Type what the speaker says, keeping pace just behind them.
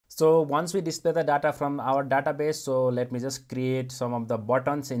So once we display the data from our database, so let me just create some of the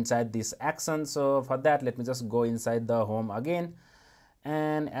buttons inside this action. So for that, let me just go inside the home again,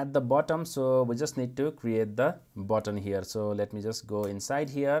 and at the bottom, so we just need to create the button here. So let me just go inside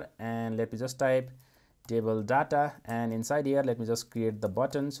here and let me just type table data, and inside here let me just create the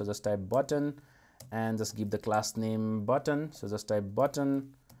button. So just type button and just give the class name button. So just type button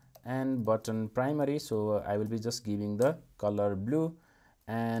and button primary. So I will be just giving the color blue,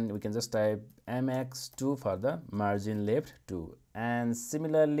 and we can just type mx2 for the margin left 2. And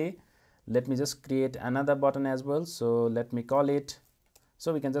similarly, let me just create another button as well. So let me call it,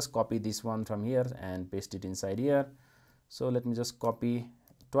 so we can just copy this one from here and paste it inside here. So let me just copy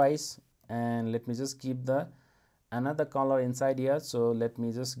twice, and let me just keep the another color inside here. So let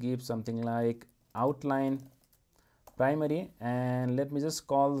me just give something like outline primary, and let me just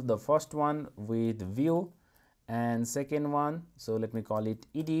call the first one with view, and second one, so let me call it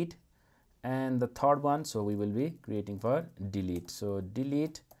edit, and the third one, so we will be creating for delete. So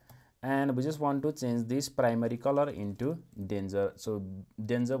delete, and we just want to change this primary color into danger. So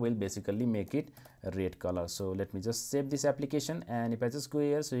danger will basically make it a red color. So let me just save this application, and if I just go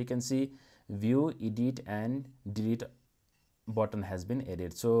here, so you can see view, edit and delete button has been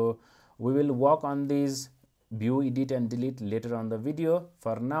added. So we will work on these view, edit and delete later on the video.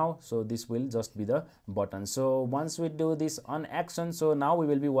 For now, so this will just be the button. So once we do this on action, so now we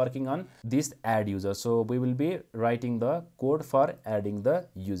will be working on this add user. So we will be writing the code for adding the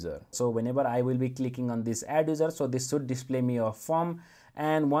user. So whenever I will be clicking on this add user, so this should display me a form,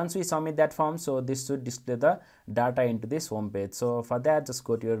 and once we submit that form, so this should display the data into this home page. So for that, just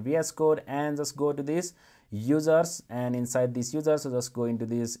go to your VS Code and just go to this users, and inside this user, so just go into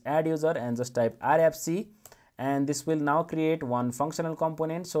this add user and just type rfc, and this will now create one functional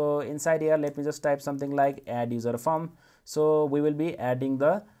component. So inside here, let me just type something like add user form. So we will be adding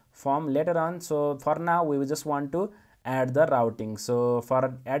the form later on. So for now, we will just want to add the routing. So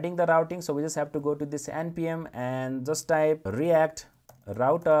for adding the routing, so we just have to go to this npm and just type react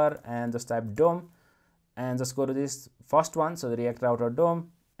router and just type DOM, and just go to this first one, so the react router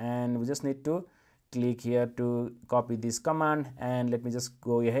DOM, and we just need to click here to copy this command, and let me just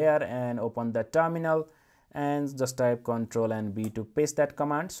go here and open the terminal and just type Ctrl and B to paste that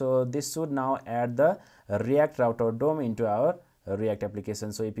command. So this should now add the react router DOM into our React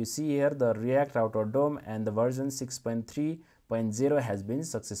application. So if you see here, the react router DOM and the version 6.3.0 has been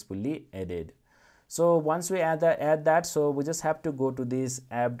successfully added. So once we add that, so we just have to go to this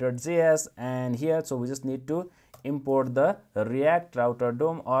app.js, and here, so we just need to import the react router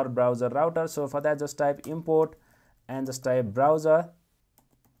DOM or browser router. So for that, just type import and just type browser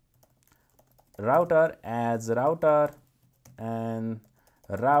router as router and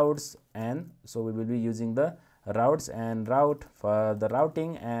routes, and so we will be using the routes and route for the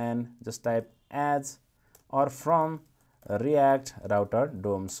routing, and just type as or from react router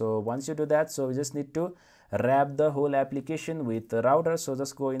DOM. So once you do that, so we just need to wrap the whole application with the router. So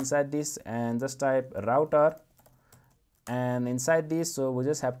just go inside this and just type router, and inside this, so we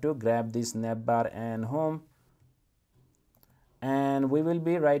just have to grab this navbar and home, and we will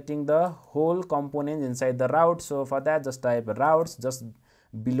be writing the whole component inside the route. So for that, just type routes just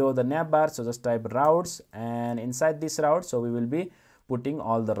below the navbar. So just type routes, and inside this route, so we will be putting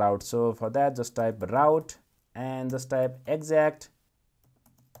all the routes. So for that, just type route and just type exact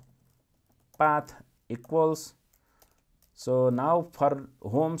path equals. So now for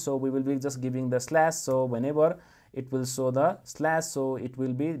home, so we will be just giving the slash. So whenever it will show the slash, so it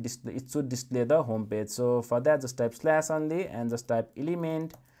will be it should display the home page. So for that, just type slash only and just type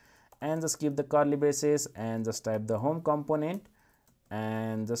element and just give the curly braces and just type the home component,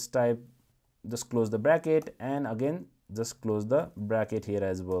 and just close the bracket, and again just close the bracket here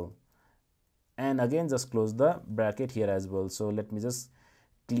as well, and again just close the bracket here as well. So let me just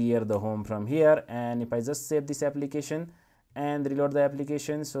clear the home from here, and if I just save this application and reload the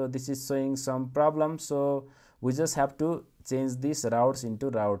application, so this is showing some problem. So we just have to change these routes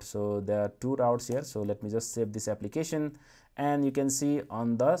into route. So there are two routes here. So let me just save this application, and you can see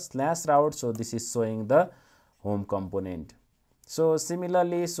on the slash route, so this is showing the home component. So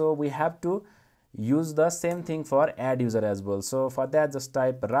similarly, so we have to use the same thing for add user as well. So for that, just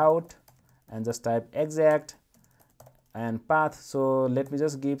type route and just type exact and path. So let me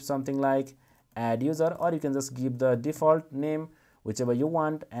just give something like add user, or you can just give the default name whichever you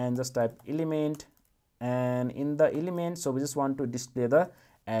want, and just type element, and in the element, so we just want to display the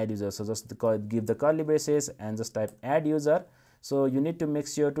add user. So just give the curly braces and just type add user. So you need to make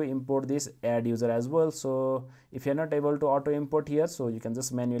sure to import this add user as well. So if you're not able to auto import here, so you can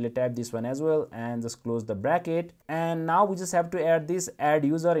just manually type this one as well and just close the bracket. And now we just have to add this add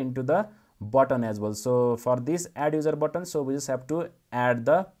user into the button as well. So for this add user button, so we just have to add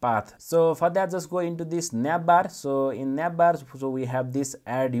the path. So for that, just go into this navbar. So in navbar, so we have this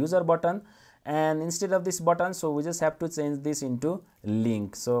add user button, and instead of this button, so we just have to change this into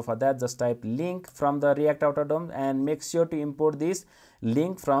link. So for that, just type link from the React router DOM and make sure to import this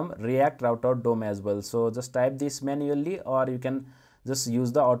link from React router DOM as well. So just type this manually, or you can just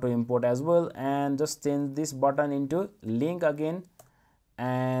use the auto import as well, and just change this button into link again.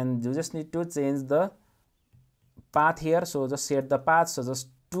 And you just need to change the path here. So just set the path, so just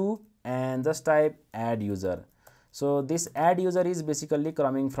 2, and just type add user. So this add user is basically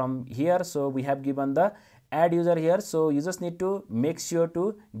coming from here. So we have given the add user here. So you just need to make sure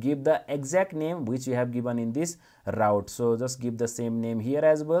to give the exact name which you have given in this route. So just give the same name here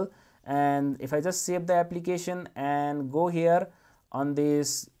as well. And if I just save the application and go here on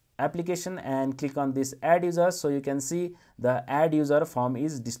this application and click on this add user, so you can see the add user form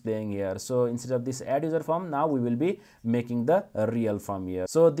is displaying here. So instead of this add user form, now we will be making the real form here.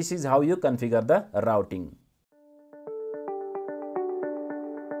 So this is how you configure the routing.